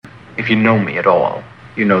If you know me at all,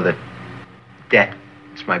 you know that death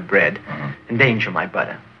is my bread and danger my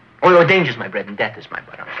butter. Oh, danger's my bread and death is my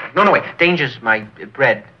butter. I'm sorry. No, wait. Danger's my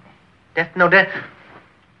bread. Death. No,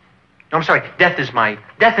 I'm sorry. Death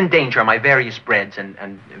and danger are my various breads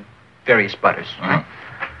and various butters. Right?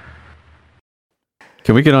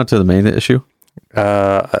 Can we get on to the main issue?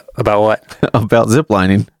 About what? About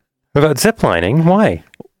ziplining. About ziplining? Why?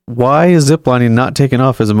 Why is ziplining not taken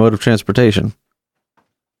off as a mode of transportation?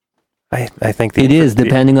 I think it is,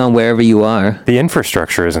 depending on wherever you are. The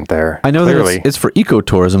infrastructure isn't there. I know clearly. that it's for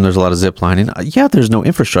ecotourism. There's a lot of ziplining. Yeah, there's no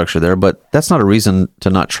infrastructure there, but that's not a reason to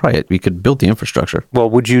not try it. We could build the infrastructure. Well,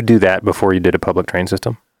 would you do that before you did a public train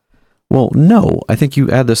system? Well, no. I think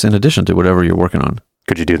you add this in addition to whatever you're working on.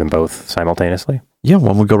 Could you do them both simultaneously? Yeah,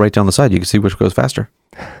 one would go right down the side. You can see which goes faster.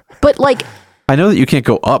 But like, I know that you can't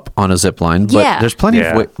go up on a zip line, but there's plenty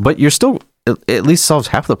of way. But you're still, it at least solves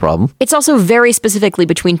half the problem. It's also very specifically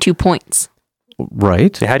between 2 points.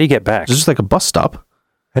 Right. How do you get back? It's just like a bus stop.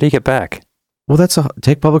 How do you get back? Well,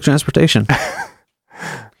 take public transportation.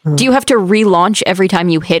 Do you have to relaunch every time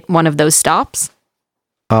you hit one of those stops?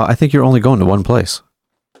 I think you're only going to one place.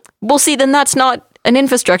 Well, see, then that's not an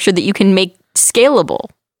infrastructure that you can make scalable.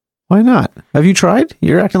 Why not? Have you tried?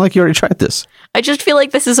 You're acting like you already tried this. I just feel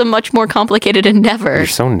like this is a much more complicated endeavor. You're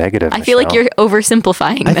so negative, I feel like you're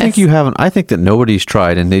oversimplifying I this. think you haven't. I think that nobody's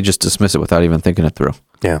tried and they just dismiss it without even thinking it through.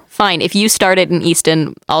 Yeah. Fine. If you start it in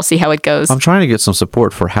Easton, I'll see how it goes. I'm trying to get some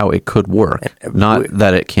support for how it could work, not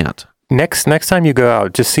that it can't. Next time you go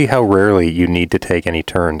out, just see how rarely you need to take any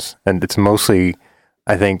turns. And it's mostly,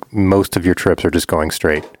 I think most of your trips are just going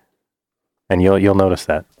straight. And you'll notice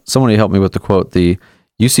that. Somebody helped me with the quote,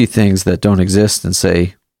 you see things that don't exist and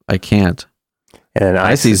say, I can't. And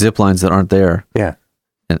I see zip lines that aren't there. Yeah.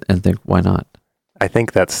 And think, why not? I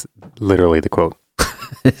think that's literally the quote.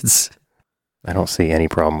 I don't see any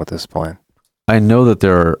problem with this plan. I know that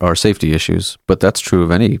there are safety issues, but that's true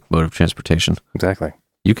of any mode of transportation. Exactly.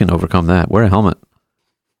 You can overcome that. Wear a helmet.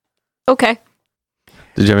 Okay.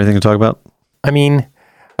 Did you have anything to talk about? I mean,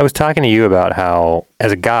 I was talking to you about how,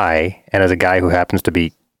 as a guy, and as a guy who happens to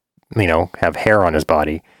be, have hair on his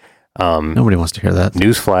body. Nobody wants to hear that.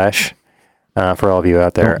 Newsflash for all of you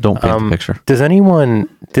out there. Don't paint the picture. Does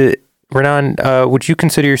Renan, would you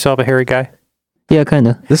consider yourself a hairy guy? Yeah, kind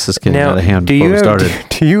of. This is getting out of hand before we started.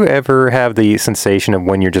 Do you ever have the sensation of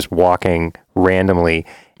when you're just walking randomly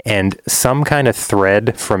and some kind of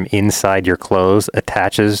thread from inside your clothes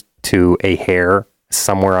attaches to a hair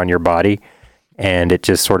somewhere on your body, and it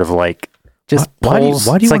just sort of like pulls?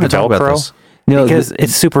 Why do you want to talk about this? No, because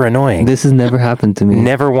it's super annoying. This has never happened to me.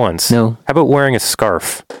 Never once. No. How about wearing a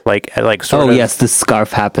scarf? Like sort of. Oh yes, the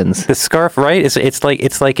scarf happens. The scarf, right? It's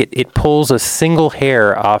like it pulls a single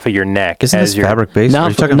hair off of your neck. Isn't this fabric based?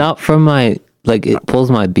 Not from my it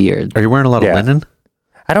pulls my beard. Are you wearing a lot of linen?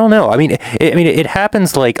 I don't know. I mean, it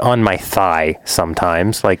happens like on my thigh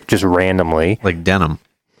sometimes, like just randomly. Like denim.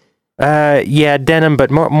 Yeah, denim,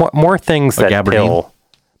 but more things like that Aberdeen? pill.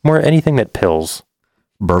 More anything that pills.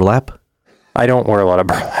 Burlap? I don't wear a lot of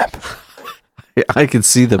burlap. I can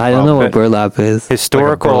see the problem. I don't know what burlap is.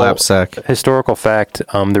 Historical like a burlap sack. Historical fact,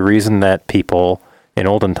 the reason that people in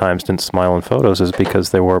olden times didn't smile in photos is because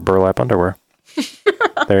they wore burlap underwear.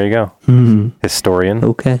 There you go. Mm-hmm. Historian.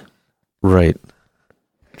 Okay. Right.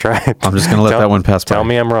 Try it. I'm just going to let that one pass by. Tell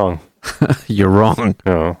me I'm wrong. You're wrong.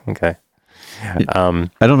 Oh, okay. I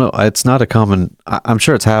don't know. It's not a common. I'm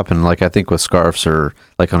sure it's happened. Like I think with scarves or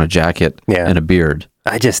like on a jacket and a beard.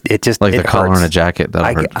 It just like the collar hurts. on a jacket.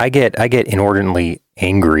 I get inordinately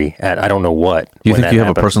angry at I don't know what. Do you think you have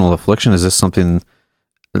a personal affliction? Is this something?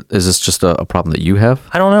 Is this just a problem that you have?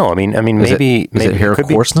 I don't know. I mean, maybe is it hair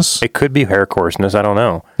coarseness? It could be hair coarseness. I don't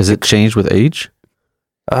know. Has it changed with age?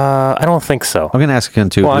 I don't think so. I'm going to ask again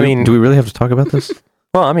too. Well, do we really have to talk about this?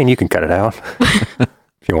 Well, I mean, you can cut it out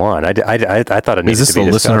if you want. I thought it needed to be discussed. Is this a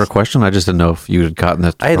listener question? I just didn't know if you had gotten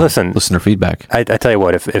that listener feedback. I tell you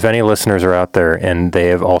what, if any listeners are out there and they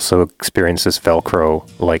have also experienced this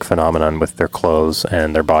Velcro-like phenomenon with their clothes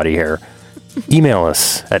and their body hair, email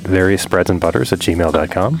us at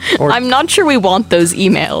variousspreadsandbutters@gmail.com. I'm not sure we want those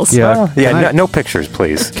emails. Yeah, no pictures,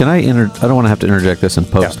 please. Can I don't want to have to interject this in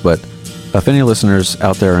post, but if any listeners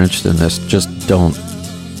out there are interested in this, just don't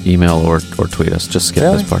email or tweet us. Just skip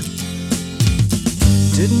this part.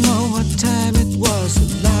 Didn't know what time it was, the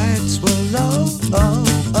lights were low. Oh,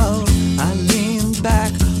 oh, I leaned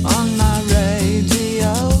back on my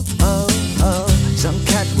radio. Oh, oh, some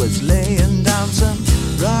cat was laying down some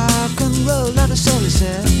rock and roll, not a soul, he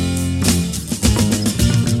said.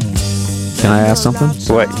 Can I ask something?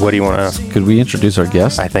 What do you want to ask? Could we introduce our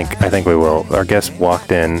guest? I think we will. Our guest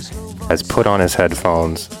walked in has put on his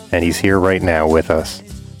headphones, and he's here right now with us.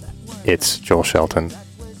 It's Joel Shelton,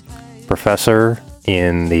 professor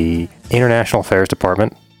in the International Affairs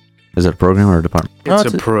Department. Is it a program or a department?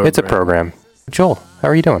 It's a program. It's a program. Joel, how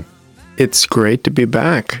are you doing? It's great to be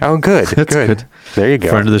back. Oh, good. That's good. There you go.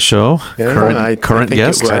 Friend of the show. Yeah, Current think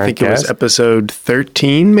guest. I think it was guest. episode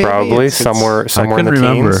 13, maybe. Probably It's- somewhere in couldn't the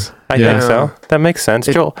remember. teens. I Yeah. think so. That makes sense.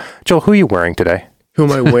 Joel, who are you wearing today? Who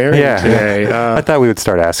am I wearing Yeah. today? I thought we would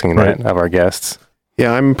start asking Right. that of our guests.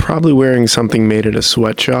 Yeah, I'm probably wearing something made at a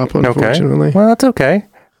sweatshop, unfortunately. Okay. Well, that's okay.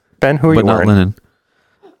 Ben, who are But you not wearing? linen.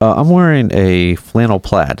 I'm wearing a flannel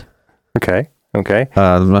plaid. Okay. Okay.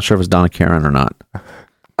 I'm not sure if it's Donna Karen or not.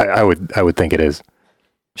 I would think it is.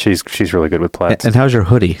 She's really good with plaids. And how's your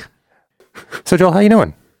hoodie? So Joel, how you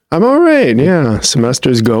doing? I'm all right. Yeah,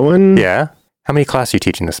 semester's going. Yeah. How many classes are you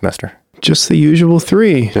teaching this semester? Just the usual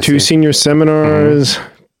 3. Just 2 the- senior seminars,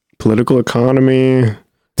 political economy.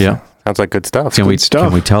 Yeah. Sounds like good stuff. Can we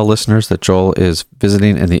stuff. tell listeners that Joel is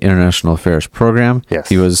visiting in the International Affairs program? Yes.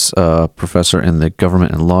 He was a professor in the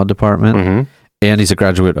Government and Law Department, Mhm. and he's a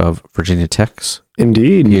graduate of Virginia Tech's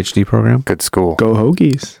Indeed. PhD program. Good school. Go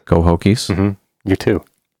Hokies. Go Hokies. Mm-hmm. You too.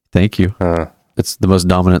 Thank you. It's the most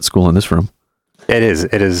dominant school in this room. It is.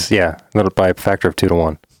 It is. Yeah. By a factor of 2 to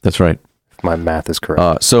 1. That's right. If my math is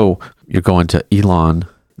correct. So you're going to Elon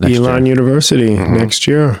next Elon year. University next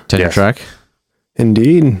year. Tenure Yes. track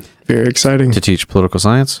Indeed. Very exciting. to teach political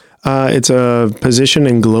science. It's a position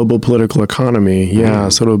in global political economy. Yeah,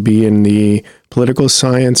 so it'll be in the political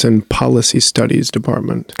science and policy studies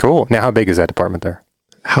department. Cool. Now, how big is that department there?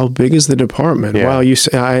 How big is the department? Yeah. Wow, you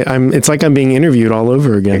say I'm. It's like I'm being interviewed all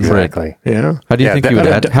over again. Exactly. Yeah. How do you Yeah, think that- you would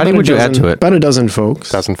about add? How would you add to it? About a dozen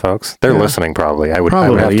folks. Dozen folks. They're listening probably. I would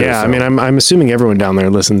Probably. have to Yeah. I assume. mean, I'm assuming everyone down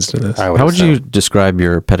there listens to this. I How would assume. you describe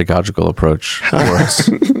your pedagogical approach for us?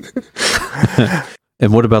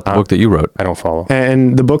 And what about the book that you wrote? I don't follow.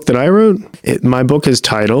 And the book that I wrote, my book is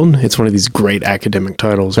titled. It's one of these great academic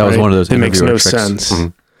titles. That was right? one of those It makes interviewer no tricks.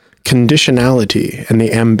 sense. Conditionality and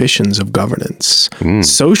the ambitions of governance.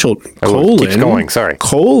 Social Oh, it keeps going. Sorry.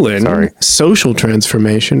 Sorry. Social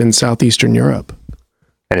transformation in Southeastern Europe.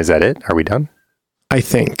 And is that it? Are we done? I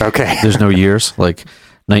think. Okay. There's no years, like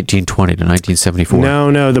 1920 to 1974.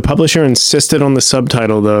 No. The publisher insisted on the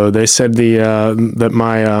subtitle, though. They said that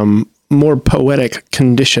my more poetic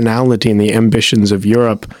conditionality and the ambitions of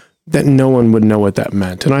Europe, that no one would know what that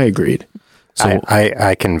meant, and I agreed. So,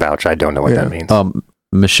 I can vouch. I don't know what Yeah. that means.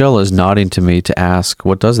 Michelle is nodding to me to ask,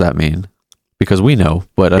 what does that mean? Because we know,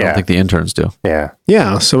 but I Yeah. don't think the interns do. Yeah.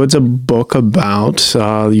 Yeah, so it's a book about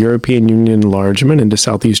European Union enlargement into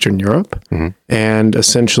Southeastern Europe and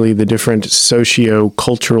essentially the different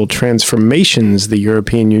socio-cultural transformations the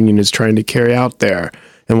European Union is trying to carry out there.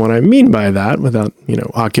 And what I mean by that, without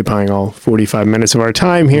occupying all 45 minutes of our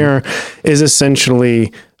time here, is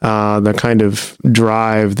essentially the kind of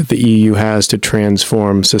drive that the EU has to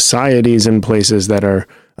transform societies in places that are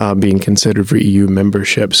being considered for EU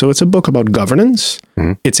membership. So it's a book about governance,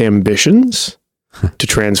 its ambitions to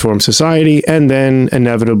transform society, and then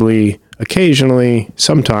inevitably, occasionally,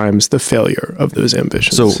 sometimes the failure of those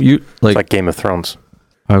ambitions. So you It's like Game of Thrones.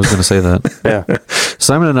 I was going to say that. Yeah.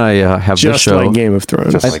 Simon and I have this just show. like Game of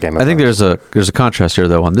Thrones. Just like Game of I think Thrones. there's a contrast here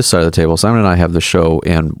though on this side of the table. Simon and I have the show,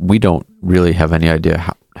 and we don't really have any idea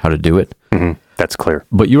how to do it. Mhm. That's clear.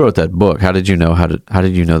 But you wrote that book. How did you know how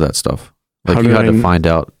did you know that stuff? Like How you did had I to find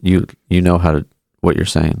out. You know how to what you're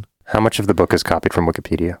saying. How much of the book is copied from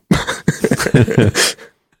Wikipedia?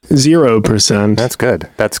 0%. That's good.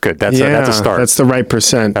 That's good. That's a start. That's the right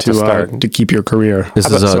percent That's a start. to keep your career. This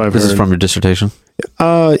is So I've this is heard. from your dissertation.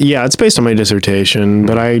 Yeah, it's based on my dissertation,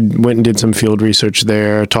 but I went and did some field research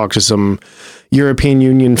there, talked to some European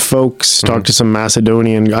Union folks, talked to some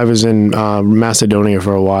Macedonian. I was in Macedonia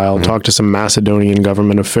for a while, talked to some Macedonian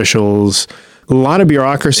government officials. A lot of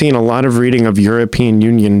bureaucracy and a lot of reading of European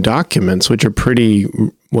Union documents, which are pretty,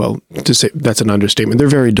 well, to say that's an understatement. They're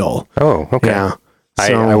very dull. Oh, okay. Yeah.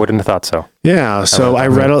 I wouldn't have thought so. Yeah, so I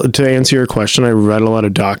read, to answer your question, I read a lot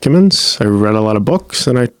of documents, I read a lot of books,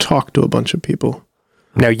 and I talked to a bunch of people.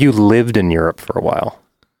 Now, you lived in Europe for a while.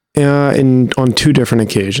 On 2 different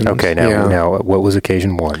occasions. Okay, now what was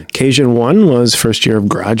occasion 1? Occasion 1 was first year of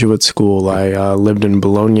graduate school. I lived in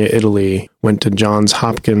Bologna, Italy, went to Johns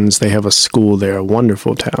Hopkins. They have a school there, a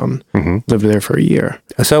wonderful town. Lived there for a year.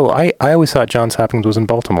 So I always thought Johns Hopkins was in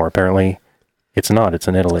Baltimore. Apparently, it's not. It's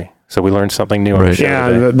in Italy. So we learned something new on the Right. show Yeah,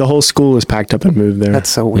 today. the whole school is packed up and moved there. That's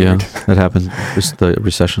so Yeah, weird. that happened. Just the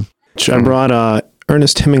recession. I brought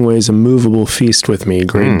Ernest Hemingway's A Movable Feast with me.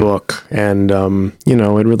 Great book. And, you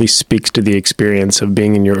know, it really speaks to the experience of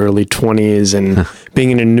being in your early 20s and being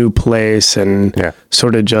in a new place and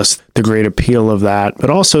sort of just the great appeal of that, but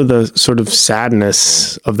also the sort of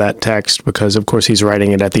sadness of that text because, of course, he's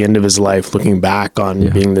writing it at the end of his life, looking back on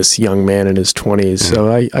being this young man in his 20s. So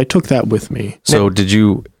I took that with me. So did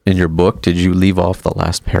you, in your book, did you leave off the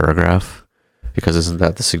last paragraph? Because isn't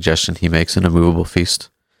that the suggestion he makes in A Movable Feast?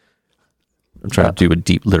 I'm trying to do a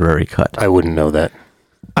deep literary cut. I wouldn't know that.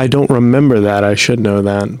 I don't remember that. I should know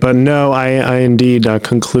that. But no, I indeed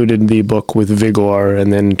concluded the book with vigor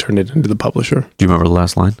and then turned it into the publisher. Do you remember the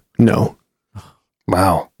last line? No.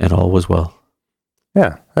 Wow. And all was well.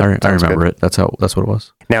 Yeah. I remember it. That's what it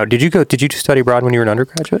was. Now, did you study abroad when you were an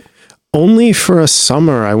undergraduate? Only for a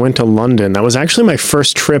summer. I went to London. That was actually my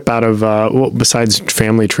first trip out of, besides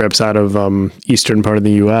family trips, out of eastern part of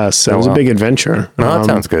the U.S. It was a big adventure. No, that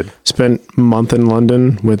sounds good. Spent a month in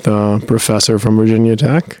London with a professor from Virginia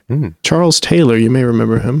Tech. Charles Taylor, you may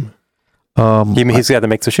remember him. You mean he's the guy that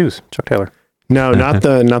makes the shoes, Chuck Taylor? No, not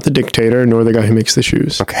the dictator, nor the guy who makes the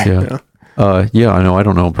shoes. Okay. Yeah. I know. I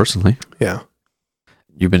don't know him personally. Yeah.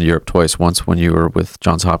 You've been to Europe twice. Once when you were with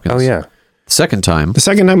Johns Hopkins. Oh, yeah. Second time. The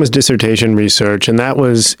second time was dissertation research, and that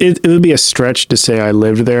was, it would be a stretch to say I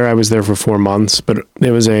lived there. I was there for 4 months, but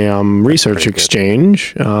it was a research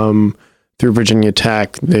exchange through Virginia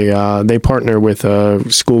Tech. They partner with a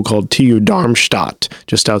school called TU Darmstadt,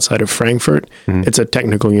 just outside of Frankfurt. It's a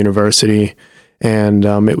technical university, and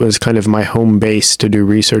it was kind of my home base to do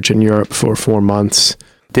research in Europe for 4 months.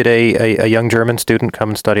 Did a young German student come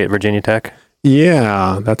and study at Virginia Tech?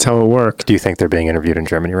 Yeah, that's how it worked. Do you think they're being interviewed in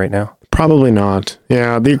Germany right now? Probably not.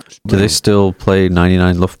 Yeah. Do they still play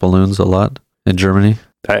 99 Luftballons a lot in Germany?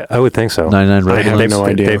 I would think so. 99 red I have balloons? no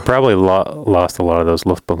idea. They probably lost a lot of those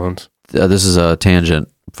Luftballons. This is a tangent.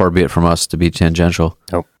 Far be it from us to be tangential.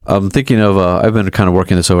 Nope. I'm thinking of, I've been kind of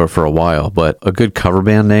working this over for a while, but a good cover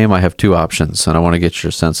band name, I have 2 options, and I want to get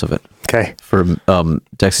your sense of it. Okay. For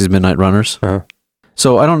Dexy's Midnight Runners. Uh-huh.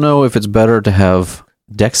 So I don't know if it's better to have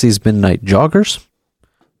Dexy's Midnight Joggers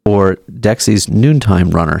or Dexy's Noontime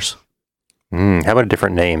Runners. How about a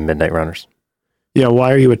different name, Midnight Runners? Yeah,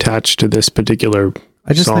 why are you attached to this particular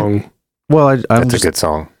song? That's a good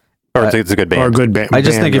song. Or it's a good band. Or a good band. I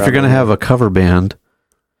just think if you're going to have a cover band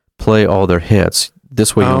play all their hits,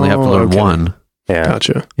 this way you only have to learn one. Yeah.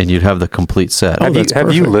 Gotcha. And you'd have the complete set. Have you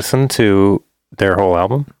perfect. listened to their whole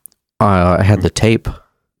album? I had the tape.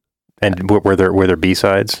 And were there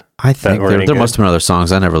B-sides? I think there must have been other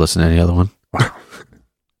songs. I never listened to any other one.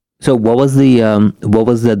 So what was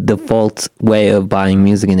the default way of buying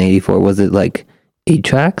music in '84? Was it like 8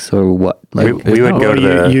 tracks or what? Like we would go to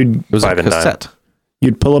the It was a 5 and 9. cassette.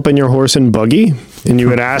 You'd pull up in your horse and buggy, and you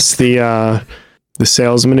would ask the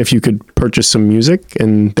salesman if you could purchase some music,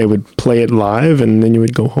 and they would play it live, and then you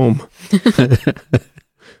would go home.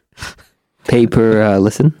 paper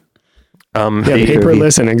listen? Paper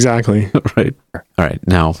listen, exactly. Right. All right.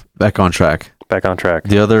 Now, back on track. Back on track.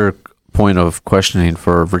 The other point of questioning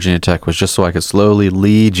for Virginia Tech was just so I could slowly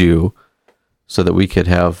lead you so that we could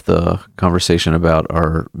have the conversation about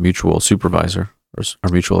our mutual supervisor or our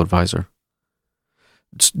mutual advisor.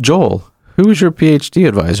 Joel, who was your PhD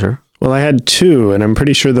advisor? Well, I had 2, and I'm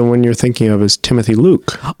pretty sure the one you're thinking of is Timothy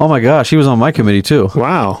Luke. Oh my gosh, he was on my committee too.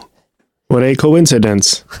 Wow. What a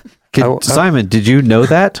coincidence. Simon, did you know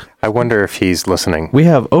that? I wonder if he's listening. We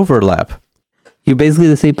have overlap. You're basically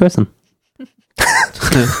the same person.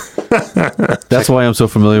 That's why I'm so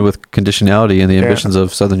familiar with conditionality and the ambitions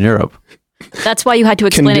of Southern Europe. That's why you had to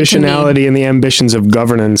explain it to me. Conditionality and the ambitions of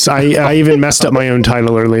governance. I even messed up my own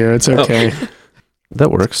title earlier. It's okay. That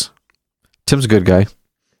works. Tim's a good guy.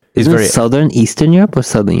 He's Isn't very Southern Eastern Europe or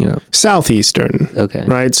Southern Europe? Southeastern. Okay.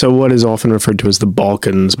 Right. So what is often referred to as the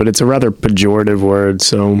Balkans, but it's a rather pejorative word.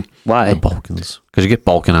 So Why? Balkans. Because you get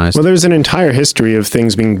Balkanized. well, there's an entire history of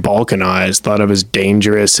things being Balkanized, thought of as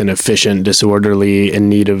dangerous, inefficient, disorderly, in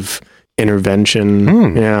need of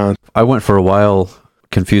intervention. Yeah. I went for a while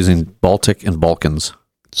confusing Baltic and Balkans.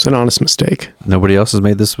 It's an honest mistake. Nobody else has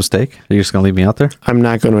made this mistake? Are you just going to leave me out there? I'm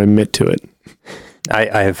not going to admit to it.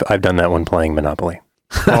 I've done that one playing Monopoly.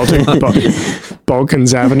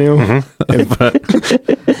 Balkans Avenue.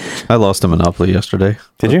 I lost a Monopoly yesterday.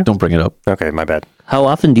 Did you? Don't bring it up. Okay, my bad. How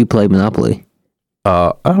often do you play Monopoly?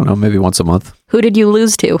 I don't know, maybe once a month. Who did you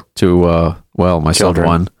lose to? To, myself Children.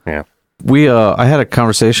 one. Yeah. I had a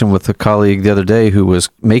conversation with a colleague the other day who was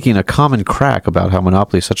making a common crack about how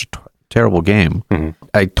Monopoly is such a terrible game.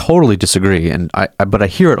 I totally disagree, and but I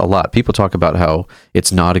hear it a lot. People talk about how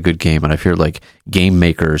it's not a good game, and I've heard like game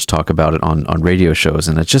makers talk about it on radio shows,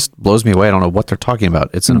 and it just blows me away. I don't know what they're talking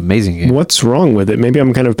about. It's an amazing game. What's wrong with it? Maybe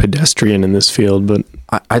I'm kind of pedestrian in this field, but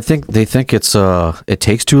I think they think it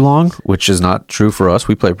takes too long, which is not true for us.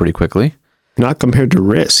 We play pretty quickly. not compared to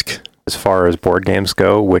Risk. As far as board games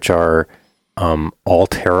go, which are all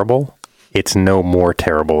terrible, it's no more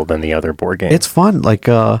terrible than the other board games. It's fun. Like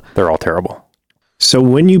they're all terrible. So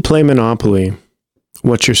when you play Monopoly,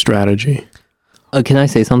 what's your strategy? Can I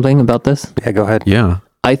say something about this? Yeah, go ahead. yeah.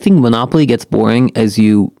 I think Monopoly gets boring as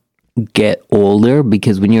you get older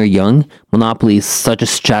because when you're young, Monopoly is such a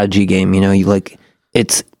strategy game. You know,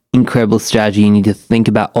 it's incredible strategy. You need to think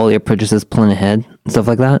about all your purchases, plan ahead, and stuff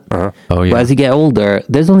like that. Uh-huh. Oh yeah. But as you get older,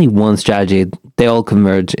 there's only one strategy. They all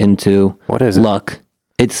converge into What is it? luck.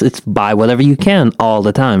 It's buy whatever you can all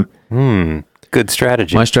the time. Good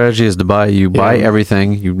strategy. My strategy is to buy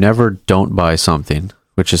everything. You never don't buy something,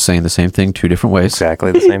 which is saying the same thing two different ways.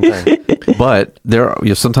 Exactly the same thing. But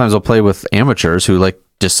sometimes I'll play with amateurs who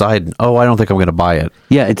decide, oh, I don't think I'm going to buy it.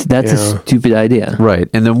 Yeah, that's a stupid idea. Right.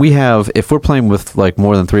 And then if we're playing with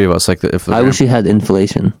more than three of us, I wish you had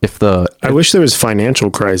inflation. I wish there was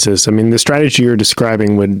financial crisis. I mean, the strategy you're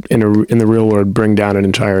describing would, in the real world, bring down an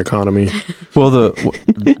entire economy. well,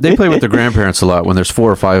 they play with their grandparents a lot when there's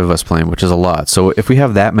 4 or 5 of us playing, which is a lot. So if we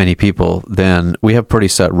have that many people, then we have pretty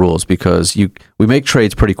set rules because we make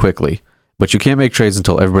trades pretty quickly, but you can't make trades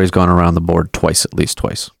until everybody's gone around the board at least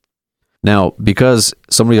twice. Now, because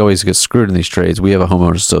somebody always gets screwed in these trades, we have a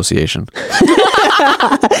homeowners association.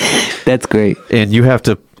 That's great. And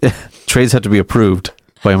trades have to be approved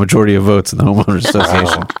by a majority of votes in the homeowners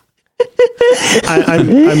association.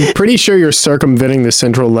 I'm pretty sure you're circumventing the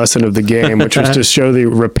central lesson of the game, which was to show the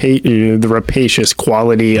rapacious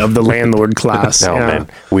quality of the landlord class. No, man,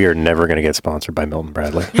 we are never going to get sponsored by Milton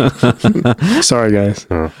Bradley. Sorry, guys.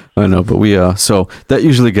 I know, but so that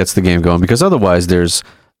usually gets the game going because otherwise there's,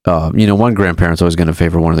 one grandparent's always going to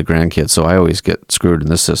favor one of the grandkids. So I always get screwed in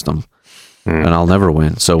this system and I'll never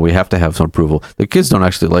win. So we have to have some approval. The kids don't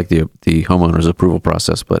actually like the homeowner's approval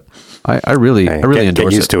process, but I really endorse it.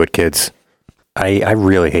 Get used to it, kids. I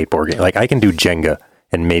really hate board games. Like I can do Jenga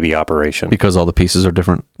and maybe Operation. Because all the pieces are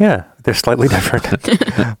different. Yeah, they're slightly different.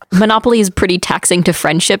 Monopoly is pretty taxing to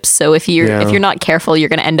friendships, so if you're not careful, you're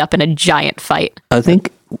going to end up in a giant fight.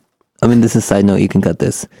 This is a side note, you can cut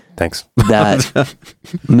this. Thanks. That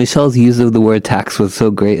Michelle's use of the word tax was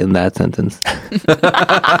so great in that sentence.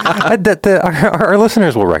 Our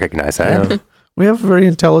listeners will recognize that. Yeah. We have a very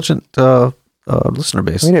intelligent listener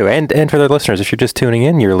base. We do. And for the listeners, if you're just tuning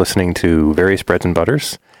in, you're listening to Various Breads and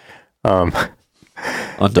Butters. On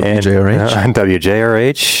WJRH. On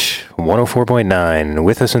WJRH 104.9.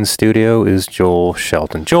 With us in studio is Joel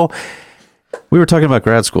Shelton. Joel, we were talking about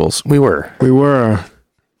grad schools. We were.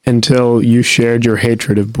 Until you shared your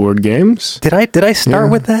hatred of board games. Did I start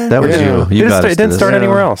with that? That was you. It didn't start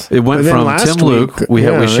anywhere else. It went from Tim Luke. We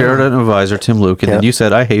shared an advisor, Tim Luke, and then you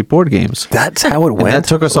said, I hate board games. That's how it went. And that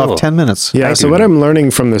took us off 10 minutes. Yeah, so what I'm learning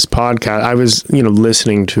from this podcast, I was,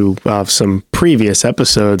 listening to some previous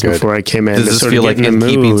episodes before I came in. Does this feel like in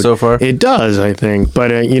keeping so far? It does, I think. But,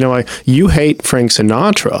 you hate Frank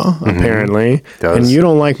Sinatra, apparently, and you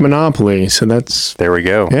don't like Monopoly. So that's... There we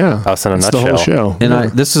go. Yeah. Us in a that's nutshell. the whole show.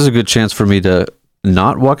 And this is a good chance for me to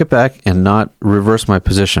not walk it back and not reverse my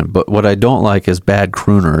position. But what I don't like is bad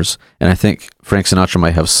crooners. And I think Frank Sinatra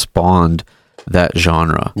might have spawned that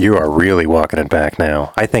genre. You are really walking it back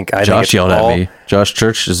now. I think Josh yelled at me. Josh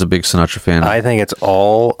Church is a big Sinatra fan. I think it's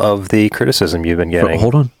all of the criticism you've been getting.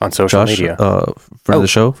 Hold on. Social Josh, media. Friend of the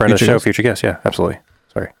show? Friend of the show, future guest. Yeah, absolutely.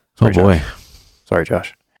 Sorry, boy. Josh. Sorry,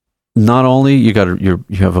 Josh. Not only you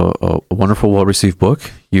have a wonderful, well-received book.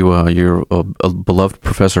 You're a beloved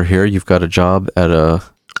professor here. You've got a job at a.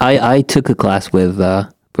 I took a class with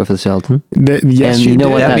Professor Shelton. Yes, and you know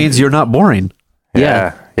what? That means you're not boring.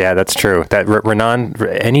 Yeah, that's true. That Renan,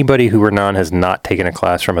 anybody who Renan has not taken a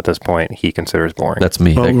class from at this point, he considers boring. That's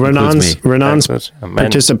me. Well, Renan's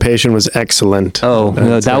participation was excellent. Oh,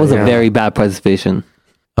 no, that was a very bad participation.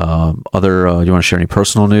 Do you want to share any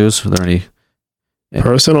personal news? Are there any?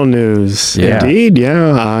 Personal news. Yeah. Indeed,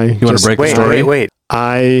 yeah. You want to break the story? Wait.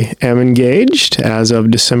 I am engaged as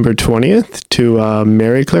of December 20th to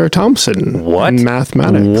Mary Claire Thompson. What? In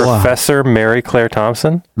mathematics. Wow. Professor Mary Claire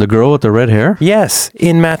Thompson? The girl with the red hair? Yes,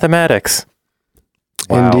 in mathematics.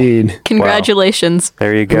 Wow. Indeed. Congratulations.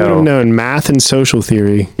 There you Who would have go. known math and social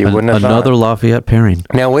theory? You wouldn't have Another thought. Lafayette pairing.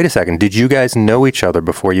 Now, wait a second. Did you guys know each other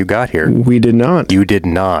before you got here? We did not. You did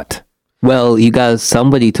not. Well, you got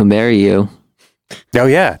somebody to marry you. Oh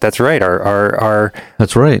yeah, that's right. Our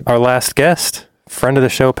That's right. our last guest, friend of the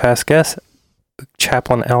show, past guest,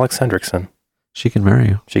 Chaplain Alex Hendrickson. She can marry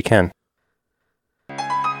you. She can.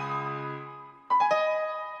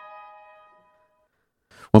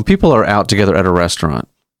 When people are out together at a restaurant,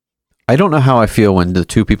 I don't know how I feel when the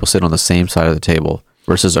two people sit on the same side of the table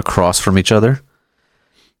versus across from each other.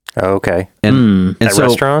 Okay. And At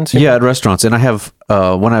restaurants? Yeah, at restaurants. And I have,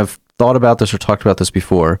 when I've thought about this or talked about this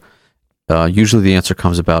before, usually the answer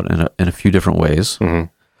comes about in a few different ways.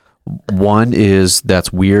 Mm-hmm. One is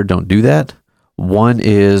that's weird, don't do that. One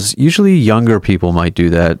is usually younger people might do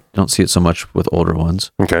that. Don't see it so much with older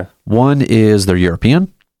ones. Okay. One is they're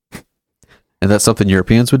European. And that's something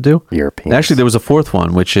Europeans would do. Europeans. Actually, there was a fourth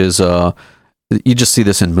one, which is you just see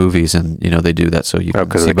this in movies, and they do that so you can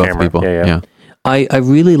 'cause of see the both camera. people. Yeah. I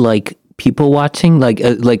really like people watching.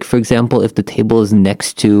 Like for example, if the table is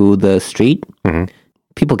next to the street,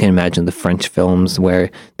 people can imagine the French films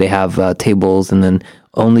where they have tables and then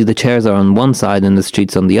only the chairs are on one side and the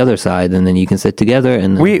street's on the other side, and then you can sit together.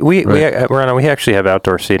 And then, we actually have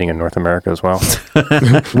outdoor seating in North America as well.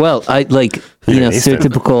 well, I like Eastern.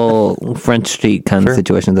 stereotypical French street kind of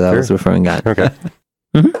situation that I was referring at. Okay.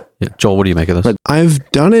 Yeah. Joel, what do you make of this? Like-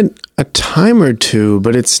 I've done it a time or two,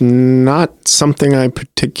 but it's not something I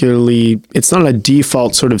particularly. It's not a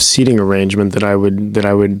default sort of seating arrangement that I would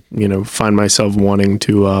find myself wanting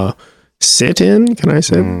to sit in. Can I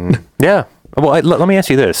say? Yeah. Well, let me ask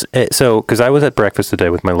you this. So, because I was at breakfast today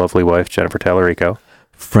with my lovely wife, Jennifer Tallarico.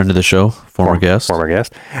 Friend of the show, former guest,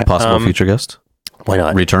 possible future guest, Why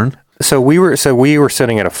not? return. So we were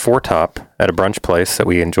sitting at a Four Top at a brunch place that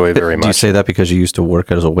we enjoy very much. Do you say that because you used to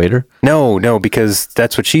work as a waiter? No, because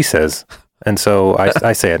that's what she says, and so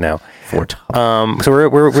I say it now. Four Top. So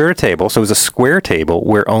we're at a table. So it was a square table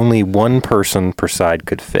where only one person per side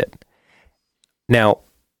could fit. Now,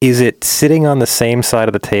 is it sitting on the same side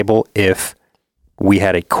of the table if we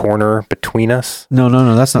had a corner between us? No,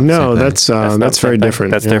 that's not. No, the same thing. that's very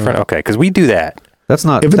different. That's yeah. different. Okay, because we do that. That's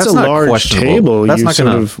not. If it's that's a not large questionable. table, that's you not sort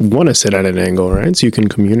gonna. of want to sit at an angle, right? So you can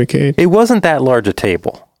communicate. It wasn't that large a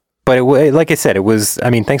table, but like I said, it was. I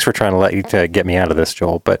mean, thanks for trying to get me out of this,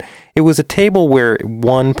 Joel. But it was a table where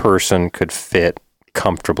one person could fit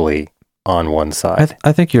comfortably on one side.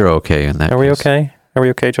 I think you're okay in that. Are we case. okay? Are we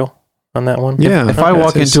okay, Joel? On that one? Yeah. If I okay,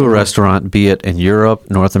 walk so- into a restaurant, be it in Europe,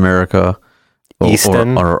 North America,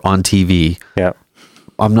 Easton. or on TV, Yeah.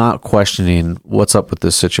 I'm not questioning what's up with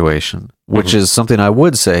this situation, which is something I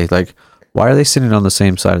would say. Like, why are they sitting on the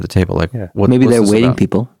same side of the table? Like, Yeah. Maybe what's they're this waiting about?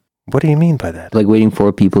 people, What do you mean by that? like waiting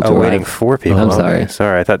for people to Oh, arrive. waiting for people. I'm Okay.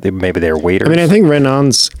 Sorry, I thought maybe they're waiters. I mean, I think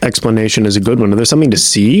Renan's explanation is a good one. There's something to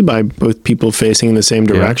see by both people facing in the same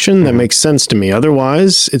direction. That makes sense to me.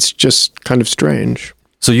 Otherwise, it's just kind of strange.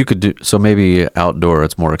 So you could do. So maybe outdoor,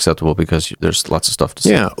 it's more acceptable because there's lots of stuff to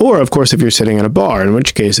see. Yeah. Or, of course, if you're sitting at a bar, in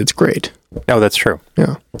which case it's great. Oh, that's true.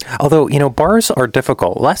 Yeah. Although, bars are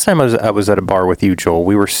difficult. Last time I was at a bar with you, Joel,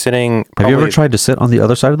 we were sitting. Have you ever tried to sit on the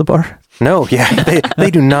other side of the bar? No, yeah,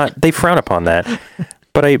 they do not. They frown upon that.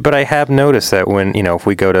 But I have noticed that when if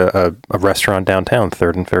we go to a restaurant downtown,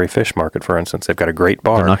 Third and Ferry Fish Market, for instance, they've got a great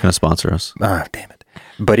bar. They're not going to sponsor us. Ah, damn it!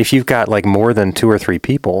 But if you've got like more than 2 or 3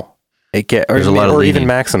 people, There's a lot of or even leaning.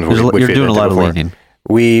 Maxims. You're doing a lot of leaning.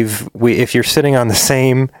 If you're sitting on the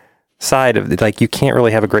same side of you can't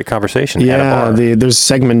really have a great conversation at a Yeah, bar. there's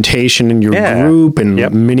segmentation in your Yeah. group, and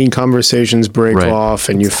Yep. mini conversations break Right. off,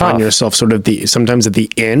 and you It's find tough. yourself sort of sometimes at the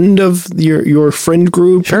end of your friend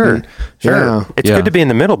group. Sure, and- sure. Yeah. It's Yeah. good to be in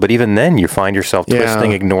the middle, but even then, you find yourself Yeah.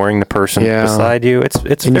 twisting, ignoring the person Yeah. beside you. It's And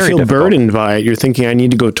very you feel difficult. burdened by it. You're thinking, I need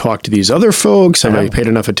to go talk to these other folks. Have I paid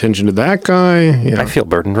enough attention to that guy? Yeah. I feel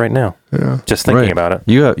burdened right now. Just thinking Right. about it.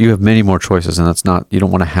 You have many more choices, and that's not. You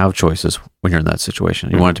don't want to have choices when you're in that situation.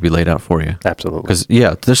 You want it to be laid out for you. Absolutely. Because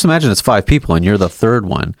just imagine it's 5 people and you're the third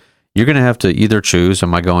one. You're going to have to either choose: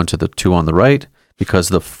 am I going to the 2 on the right because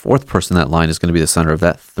the 4th person in that line is going to be the center of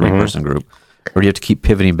that 3-person group, or do you have to keep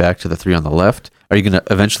pivoting back to the 3 on the left? Are you going to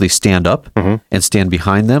eventually stand up and stand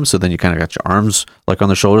behind them? So then you kind of got your arms like on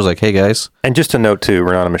the shoulders, like, "Hey guys." And just a note to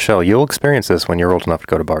Renan and Michelle, you'll experience this when you're old enough to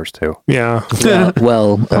go to bars too. Yeah.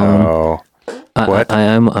 Well, What?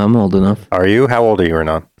 I'm old enough. Are you? How old are you,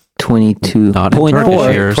 Renan?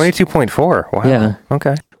 22.4. Years. 22.4. Wow. Yeah.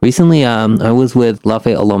 Okay. Recently, I was with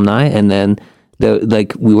Lafayette alumni, and then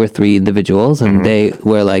we were 3 individuals, and they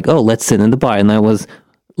were like, "Oh, let's sit in the bar," and I was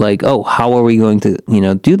like, "Oh, how are we going to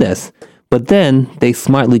do this?" But then they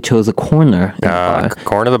smartly chose a corner in the bar.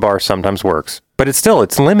 Corner of the bar sometimes works, but it's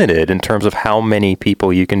limited in terms of how many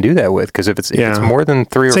people you can do that with. Because if it's more than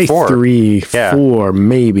 3 or Say 4, 3, Yeah. 4,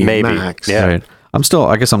 maybe Maybe. max. Yeah. Right.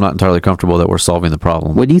 I guess I'm not entirely comfortable that we're solving the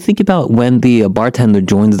problem. What do you think about when the bartender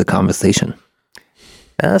joins the conversation?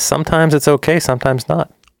 Sometimes it's okay, sometimes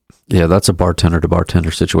not. Yeah, that's a bartender to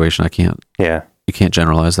bartender situation. Yeah. You can't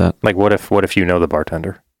generalize that. Like, what if you know the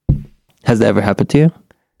bartender? Has that ever happened to you?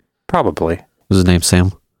 Probably. Was his name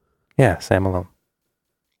Sam? Yeah, Sam Malone.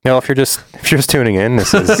 You know, if you're just tuning in,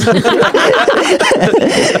 this is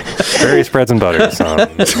Various Breads and Butters on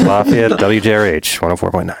Lafayette WJRH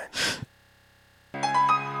 104.9.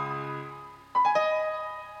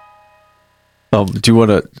 Do you want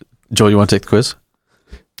to, Joel? You want to take the quiz?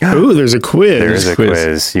 Ooh, there's a quiz. There is a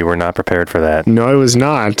quiz. You were not prepared for that. No, I was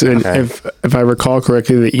not. And Okay. if I recall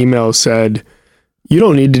correctly, the email said, you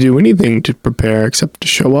don't need to do anything to prepare except to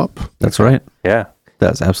show up. That's right. Yeah.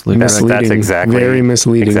 That's absolutely That's correct. exactly Very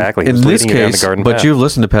misleading. Exactly. In It's this leading you down the case, garden but path. you've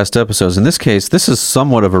listened to past episodes. In this case, this is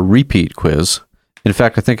somewhat of a repeat quiz. In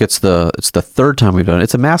fact, I think it's the third time we've done it.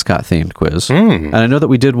 It's a mascot themed quiz, and I know that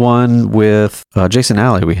we did one with Jason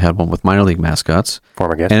Alley. We had one with minor league mascots,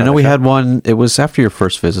 Former guest. and I on know the we show. had one. It was after your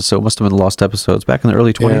first visit, so it must have been the lost episodes back in the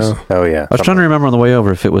early 20s. Yeah. Oh yeah. I was trying to remember on the way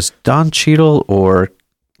over if it was Don Cheadle or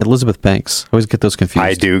Elizabeth Banks. I always get those confused.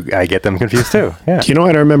 I do. I get them confused too. Yeah. Do you know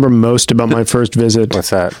what I remember most about my first visit? What's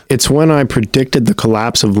that? It's when I predicted the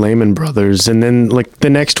collapse of Lehman Brothers, and then like the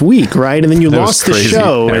next week, right? And then you That was lost the crazy.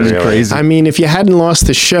 show. That And was crazy. I mean, if you hadn't lost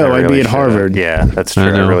the show, I I'd really be at should've- Harvard. Yeah, that's I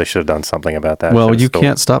true. I, know. really should have done something about that. Well, Should've you still-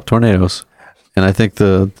 can't stop tornadoes, and I think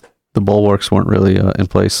the bulwarks weren't really in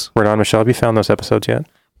place. Renan, Michelle, have you found those episodes yet?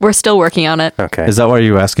 We're still working on it. Okay. Is that why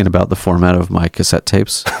you were asking about the format of my cassette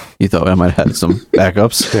tapes? You thought I might have had some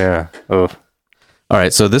backups? Yeah. Oh. All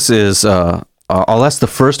right, so this is, I'll ask the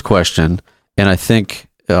first question, and I think,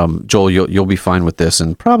 Joel, you'll be fine with this,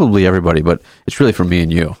 and probably everybody, but it's really for me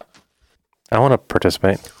and you. I want to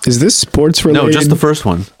participate. Is this sports related? No, just the first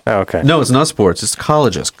one. Oh, okay. No, it's not sports. It's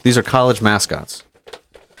colleges. These are college mascots.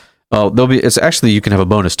 Oh, it's actually, you can have a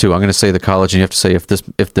bonus too. I'm going to say the college, and you have to say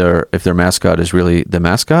if their mascot is really the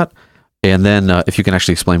mascot, and then if you can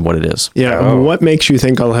actually explain what it is. Yeah. Oh. What makes you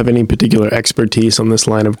think I'll have any particular expertise on this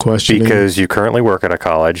line of questioning? Because you currently work at a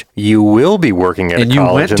college. You will be working at And a you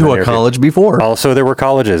college. went in to the a near college future. before. Also, there were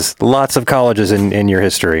colleges. Lots of colleges in your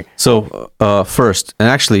history. So first, and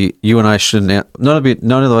actually, you and I shouldn't.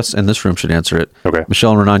 None of us in this room should answer it. Okay.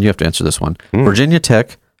 Michelle and Renan, you have to answer this one. Virginia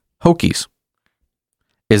Tech Hokies.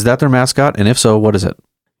 Is that their mascot? And if so, what is it?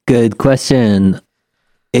 Good question.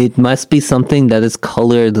 It must be something that is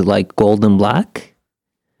colored like gold and black.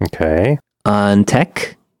 Okay. On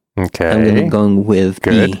tech, Okay. I'm going to go with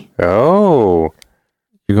Good. B. Oh.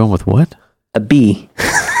 You're going with what? A B.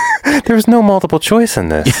 There's no multiple choice in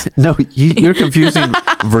this. No, you're confusing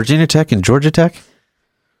Virginia Tech and Georgia Tech.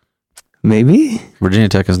 Maybe? Virginia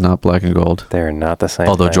Tech is not black and gold, They're not the same.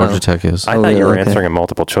 although thing. Georgia Tech is. I thought you were Okay. answering a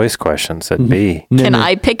multiple choice question. Said B. No, Can no.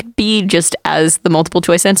 I pick B just as the multiple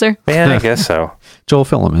choice answer? Yeah, I guess so. Joel,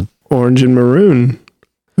 fill him in. Orange and maroon.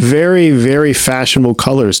 Very, very fashionable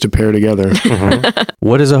colors to pair together.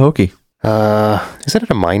 What is a Hokie? Is it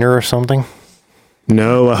a minor or something?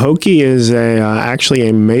 No, a Hokie is actually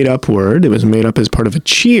a made-up word. It was made up as part of a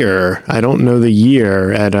cheer. I don't know the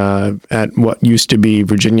year at what used to be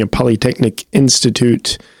Virginia Polytechnic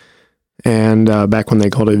Institute, and back when they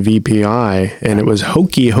called it VPI, and it was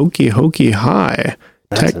Hokie, Hokie, Hokie High,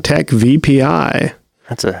 Tech VPI,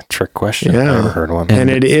 That's a trick question. Yeah. I've never heard one. and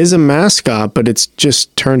it is a mascot, but it's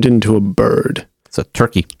just turned into a bird. It's a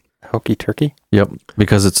turkey. Hokey turkey? Yep,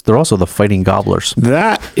 because they're also the Fighting Gobblers.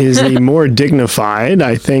 That is a more dignified,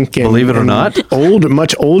 I think. Believe it or not.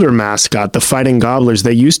 much older mascot, the Fighting Gobblers.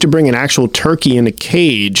 They used to bring an actual turkey in a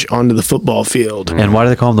cage onto the football field. And why do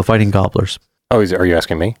they call them the Fighting Gobblers? Oh, are you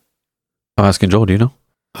asking me? I'm asking Joel. Do you know?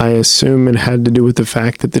 I assume it had to do with the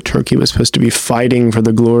fact that the turkey was supposed to be fighting for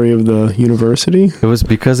the glory of the university. It was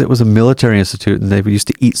because it was a military institute, and they used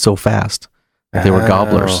to eat so fast. They were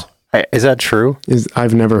gobblers. Hey, is that true?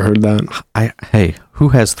 I've never heard that. Hey, who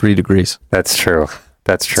has 3 degrees? That's true.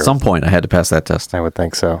 That's true. At some point, I had to pass that test. I would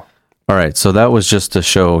think so. All right, so that was just to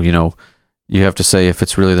show, you have to say if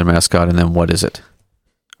it's really their mascot, and then what is it?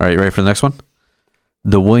 All right, you ready for the next one?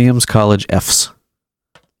 The Williams College Fs.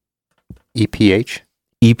 EPH?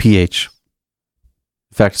 EPH.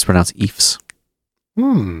 In fact, it's pronounced EFs.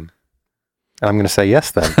 I'm going to say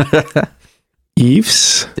yes then.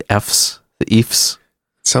 Eves? The Fs. The EFs.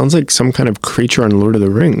 Sounds like some kind of creature on Lord of the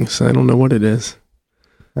Rings. I don't know what it is.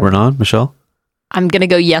 Renan, Michelle? I'm going to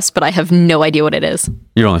go yes, but I have no idea what it is.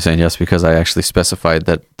 You're only saying yes because I actually specified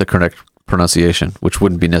that the correct pronunciation, which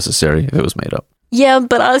wouldn't be necessary if it was made up. Yeah,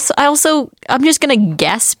 but I'm just going to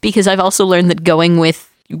guess because I've also learned that going with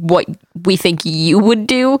what we think you would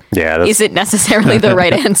do Yeah, that's, isn't necessarily the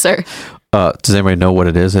right answer. Does anybody know what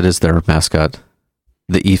it is? It is their mascot.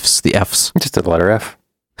 The Fs. Just a letter F.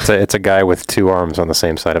 It's a guy with two arms on the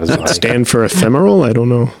same side of his body. Stand for ephemeral? I don't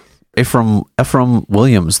know. Ephraim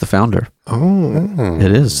Williams, the founder. Oh.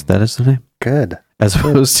 It is. That is the name. Good. As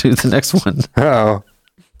opposed to the next one. Oh.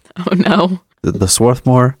 Oh no. The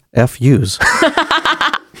Swarthmore FUs.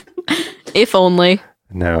 If only.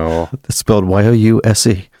 No. It's spelled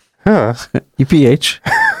YOUSE. Huh. UPH.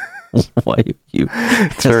 YOU.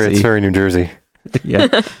 It's very New Jersey. Yeah.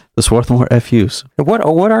 The Swarthmore FUs. What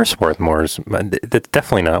are Swarthmore's? That's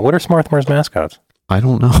definitely not. What are Swarthmore's mascots? I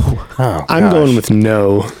don't know. Oh, I'm going with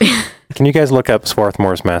no. Can you guys look up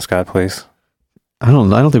Swarthmore's mascot, please? I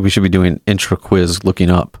don't think we should be doing intra quiz looking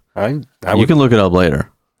up. I You can look it up later.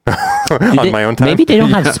 on my own time. Maybe they don't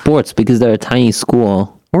have sports because they're a tiny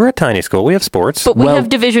school. We're a tiny school. We have sports. But we Well- have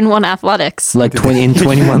Division 1 athletics. Like 21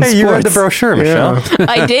 sports. Hey, you read the brochure, Michelle.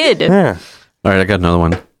 I did. Yeah. All right, I got another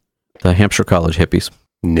one. The Hampshire College Hippies.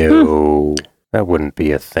 No, that wouldn't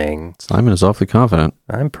be a thing. Simon is awfully confident.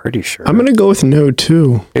 I'm pretty sure. I'm going to go with no,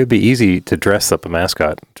 too. It would be easy to dress up a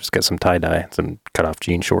mascot. Just get some tie-dye, some cut-off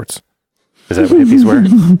jean shorts. Is that what hippies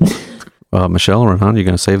wear? Michelle or Rehan, you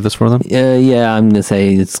going to save this for them? Yeah, I'm going to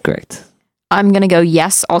say it's correct. I'm going to go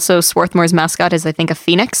yes. Also, Swarthmore's mascot is, I think, a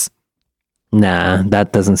phoenix. Nah,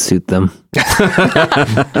 that doesn't suit them.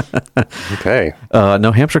 Okay.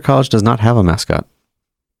 No, Hampshire College does not have a mascot.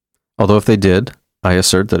 Although if they did, I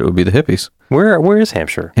assert that it would be the hippies. Where is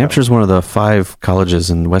Hampshire? Hampshire's one of the 5 colleges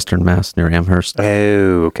in Western Mass near Amherst.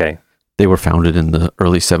 Oh, okay. They were founded in the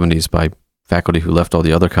early 70s by faculty who left all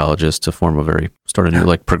the other colleges to start a new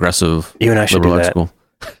like progressive You and I should do liberal arts that. school.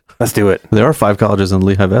 Let's do it. There are 5 colleges in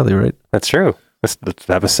Lehigh Valley, right? That's true. Let's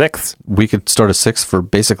have a 6th. We could start a 6th for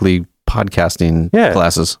basically podcasting Yeah.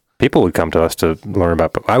 classes. People would come to us to learn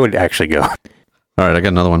about, but I would actually go. All right, I got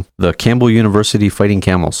another one. The Campbell University Fighting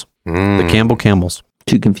Camels. The Campbell Camels.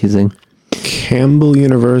 Too confusing. Campbell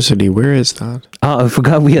University. Where is that? Oh, I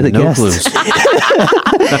forgot we had a No guest. clues.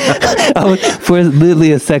 For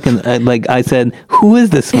literally a second, I said, "Who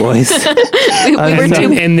is this voice?" We were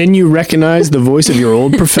too. And then you recognize the voice of your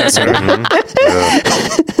old professor.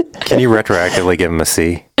 Can you retroactively give him a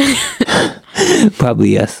C? Probably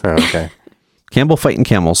yes. Oh, okay. Campbell Fighting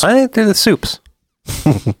Camels. I think they're the soups.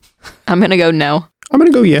 I'm going to go no. I'm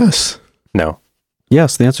going to go yes. No.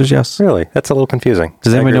 Yes, the answer is yes. Really? That's a little confusing.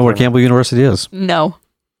 Does anybody know where Campbell University is? No.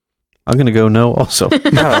 I'm going to go no also.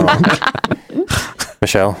 No.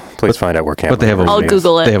 Michelle, please find out where Campbell they have a- I'll University is.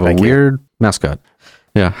 Google it. They have a Thank you. weird mascot.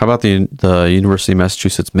 Yeah, how about the University of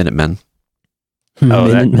Massachusetts Minutemen? Oh,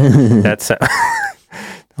 that's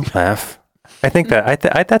don't laugh. I think that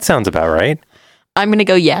that sounds about right. I'm going to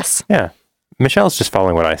go yes. Yeah. Michelle's just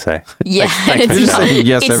following what I say. Yeah. Thanks, It's Michelle. not,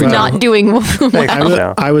 Yes, it's every not time. doing well. Thanks,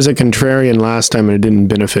 Michelle. I was a contrarian last time and it didn't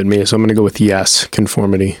benefit me, so I'm going to go with yes,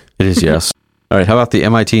 conformity. It is yes. All right, how about the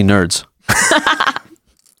MIT nerds?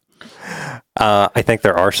 I think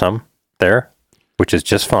there are some there, which is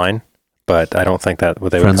just fine. But I don't think that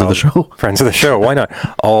what they would Friends of call the show? Friends of the show. Why not?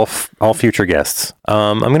 All future guests.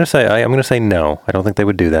 I'm gonna say no. I don't think they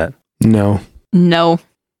would do that. No. No.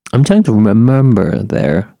 I'm trying to remember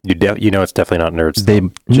there. You know it's definitely not nerds. They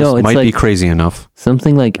just No, it's might be like- crazy enough.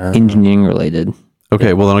 Something like engineering related.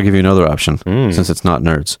 Okay, well then I'll give you another option Mm. since it's not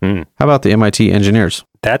nerds. Mm. How about the MIT engineers?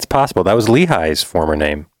 That's possible. That was Lehigh's former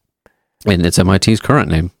name. And it's MIT's current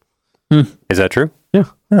name. Is that true? Yeah.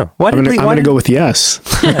 Oh, why I'm did going to go with yes.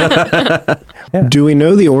 Yeah. Do we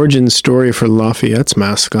know the origin story for Lafayette's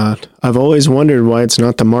mascot? I've always wondered why it's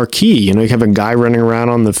not the marquee. You know, you have a guy running around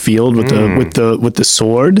on the field with the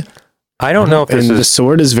sword. I don't know if this And the is.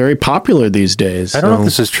 sword is very popular these days. I don't know if so-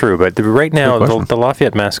 this is true, but right now Good question. the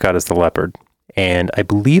Lafayette mascot is the leopard, and I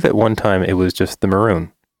believe at one time it was just the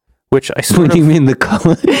maroon, which I What sort do you of mean the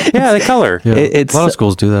color? yeah the color, Yeah, It's- a lot of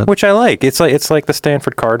schools do that. which I like. It's like the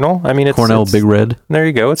Stanford Cardinal. I mean, it's Cornell it's, Big Red, There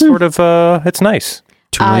you go. It's sort of it's nice.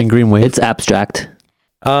 Tulane Green Wave. It's abstract.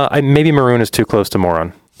 Maybe maroon is too close to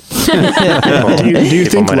moron. Do you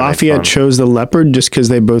think might have made Lafayette fun. chose the leopard just because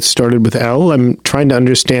they both started with L? I'm trying to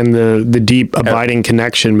understand the deep abiding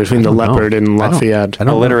connection between the don't know. leopard and I don't- Lafayette. I don't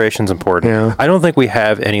know. Alliteration's important. Yeah. I don't think we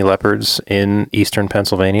have any leopards in eastern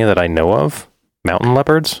Pennsylvania that I know of. Mountain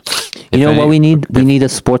leopards. You know any- what we need? We need a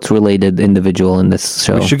sports related individual in this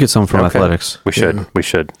show. We should get some from Okay. athletics. We should. We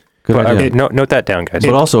should. Good But, idea. note that down, guys.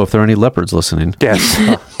 But also, if there are any leopards listening, Yes.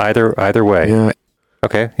 Either way. Yeah.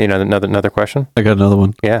 Okay. You know another question? I got another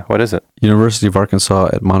one. Yeah. What is it? University of Arkansas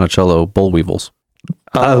at Monticello Bull Weevils.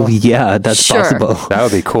 oh yeah, that's Sure. possible. That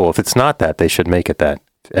would be cool. If it's not that, they should make it that.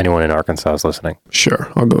 If anyone in Arkansas is listening.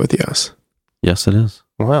 Sure. I'll go with yes. Yes, it is.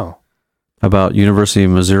 Wow. How about University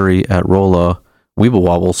of Missouri at Rolla Weeble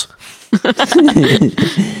wobbles.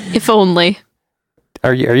 If only.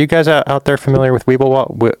 Are you guys out there familiar with Weeble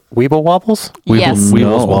wobbles? Yes.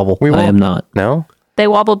 Weebles wobble. I am not. No? They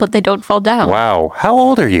wobble, but they don't fall down. Wow. How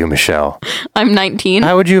old are you, Michelle? I'm 19.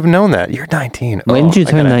 How would you have known that? You're 19. When did you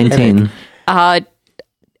turn 19?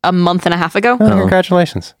 A month and a half ago. Oh,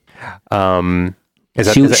 congratulations.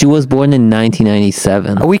 She was born in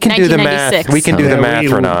 1997. We can do the math. 1996. We can do the math,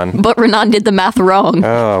 Renan. But Renan did the math wrong.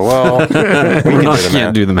 Oh, well. I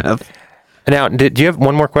can't do the math. Now, do you have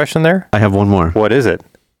one more question there? I have one more. What is it?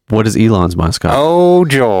 What is Elon's mascot? Oh,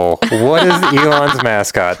 Joel, what is Elon's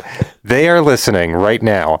mascot? They are listening right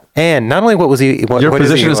now. And not only what Your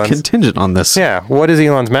position is contingent on this. Yeah, what is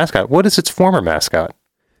Elon's mascot? What is its former mascot?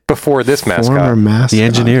 Before this mascot. Former mascot. The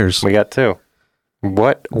engineers. We got two.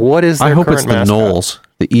 What is their I hope current it's the mascot? Knowles.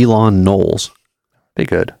 The Elon Knowles. Be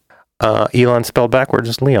good. Elon spelled backwards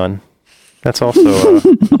is Leon. That's also a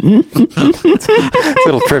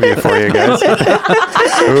little trivia for you guys.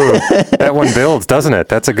 Ooh, that one builds, doesn't it?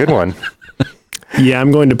 That's a good one. Yeah,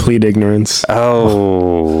 I'm going to plead ignorance.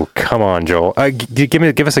 Oh, come on, Joel.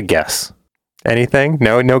 Give us a guess. Anything?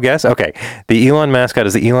 No guess? Okay. The Elon mascot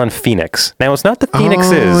is the Elon Phoenix. Now, it's not the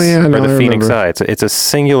Phoenixes or the Phoenix Eye. It's a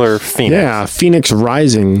singular Phoenix. Yeah, Phoenix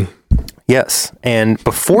Rising. Yes. And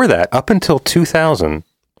before that, up until 2000,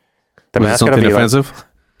 the Was it mascot of something Elon... offensive?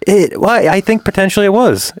 I think potentially it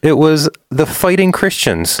was. It was the Fighting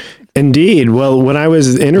Christians. Indeed. Well, when I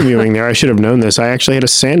was interviewing there, I should have known this. I actually had a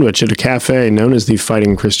sandwich at a cafe known as the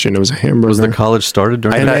Fighting Christian. It was a hamburger. Was the college started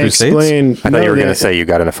during and the I Crusades? explained. I thought you were going to say you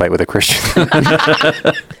got in a fight with a Christian.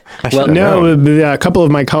 Well, no, a couple of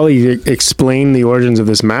my colleagues explained the origins of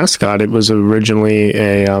this mascot. It was originally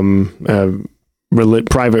a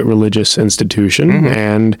private religious institution,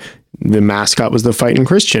 and the mascot was the Fighting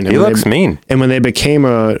Christian. And He looks mean. And when they became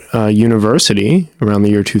a university around the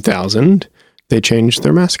year 2000, they changed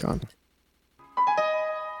their mascot.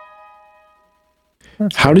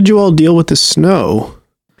 How did you all deal with the snow?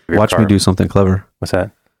 Watch me do something clever. What's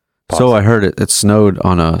that? So I heard it snowed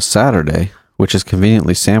on a Saturday, which is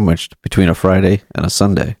conveniently sandwiched between a Friday and a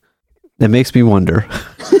Sunday. It makes me wonder.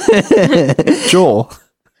 Joel.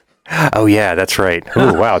 Oh yeah, that's right.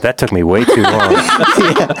 Oh wow, that took me way too long.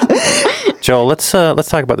 Joel, let's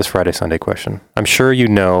talk about this Friday Sunday question. I'm sure you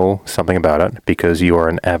know something about it because you are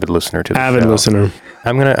an avid listener to the show. Avid listener.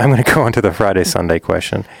 I'm gonna go on to the Friday Sunday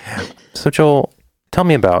question. So Joel, tell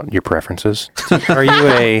me about your preferences. Are you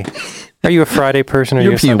a Friday person or are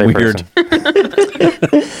you a Sunday person?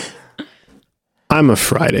 I'm a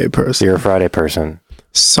Friday person. You're a Friday person.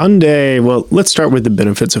 Sunday, well, let's start with the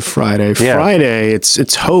benefits of Friday. Yeah. Friday,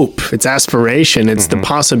 it's hope, it's aspiration, it's the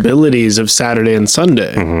possibilities of Saturday and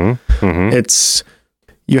Sunday. It's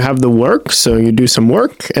you have the work, so you do some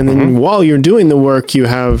work, and then while you're doing the work, you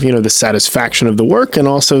have the satisfaction of the work and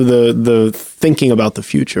also the thinking about the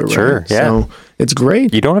future. Right? Sure, yeah. So it's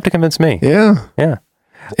great. You don't have to convince me. Yeah.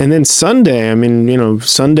 And then Sunday,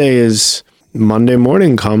 Sunday is Monday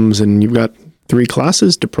morning comes and you've got 3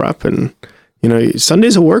 classes to prep and.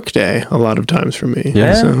 Sunday's a work day a lot of times for me.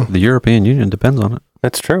 Yeah, so. the European Union depends on it.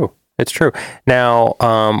 That's true. It's true. Now,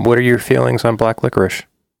 what are your feelings on black licorice?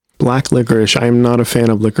 Black licorice. I am not a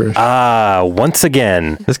fan of licorice. Once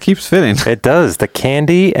again. This keeps fitting. It does. The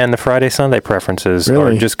candy and the Friday Sunday preferences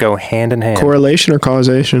Really? just go hand in hand. Correlation or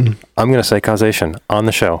causation? I'm going to say causation on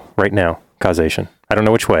the show right now. Causation. I don't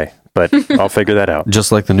know which way, but I'll figure that out.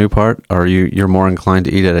 Just like the new part, are you're more inclined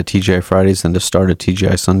to eat at a TGI Fridays than to start at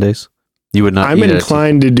TGI Sundays? You would not. I'm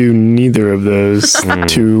inclined to do neither of those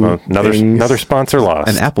two things. Another sponsor lost.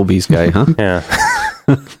 An Applebee's guy, huh? Yeah.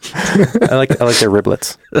 I like their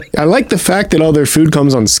riblets. I like the fact that all their food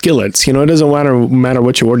comes on skillets. It doesn't matter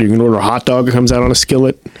what you order. You can order a hot dog that comes out on a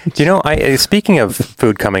skillet. Do you know? Speaking of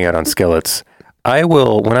food coming out on skillets, I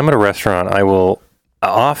will when I'm at a restaurant. I will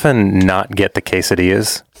often not get the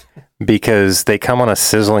quesadillas because they come on a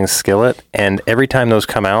sizzling skillet, and every time those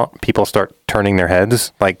come out, people start turning their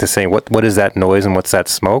heads, like to say, "What is that noise and what's that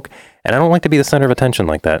smoke?" And I don't like to be the center of attention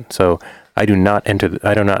like that, so I do not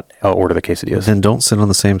order the quesadillas. Then don't sit on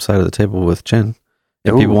the same side of the table with Jen.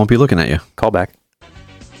 And people won't be looking at you. Call back.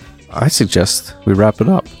 I suggest we wrap it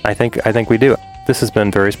up. I think we do. This has been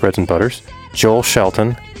Various Breads and Butters. Joel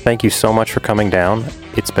Shelton, thank you so much for coming down.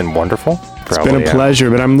 It's been wonderful. It's been a pleasure,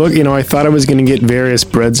 but I'm looking, I thought I was going to get various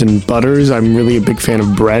breads and butters. I'm really a big fan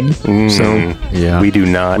of bread. So yeah, we do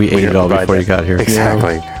not. We ate it all before you got here.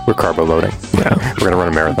 Exactly. Yeah. We're carbo loading. Yeah. We're going to run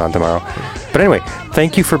a marathon tomorrow. But anyway,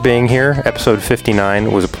 thank you for being here. Episode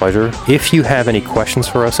 59 was a pleasure. If you have any questions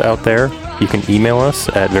for us out there, you can email us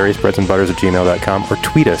at variousbreadsandbutters@gmail.com or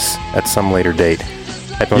tweet us at some later date.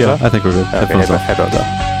 Headphones off? I think we're good. Okay, headphones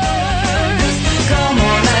off.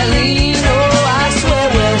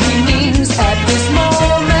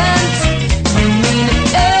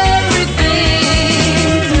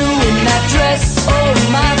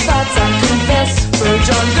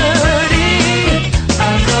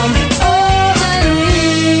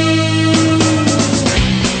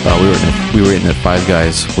 we were eating at Five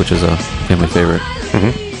Guys, which is a family favorite.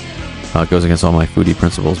 It goes against all my foodie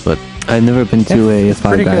principles, but I've never been to a Five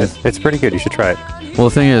Pretty Guys. good. It's pretty good. You should try it. well,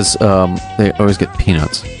 the thing is, they always get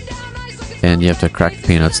peanuts, and you have to crack the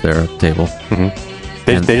peanuts there at the table.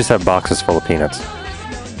 They just have boxes full of peanuts.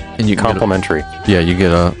 And you can get Complimentary. you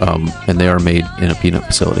get a and they are made in a peanut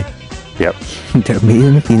facility. Yep. They're made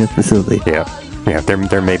in a peanut facility. Yeah. Yeah.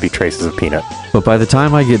 There may be traces of peanut. But by the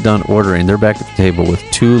time I get done ordering, they're back at the table with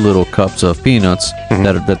 2 little cups of peanuts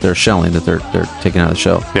that they're shelling, that they're taking out of the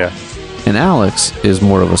shell. Yeah. And Alex is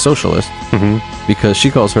more of a socialist because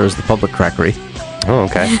she calls hers the public crackery, Oh,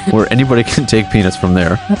 okay. where anybody can take peanuts from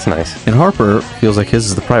there. That's nice. And Harper feels like his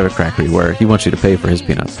is the private crackery, where he wants you to pay for his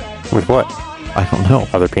peanuts. With what? I don't know.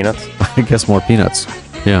 Other peanuts? I guess more peanuts.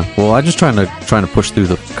 Yeah. Well, I'm just trying to push through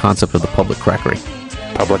the concept of the public crackery.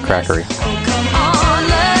 Public crackery.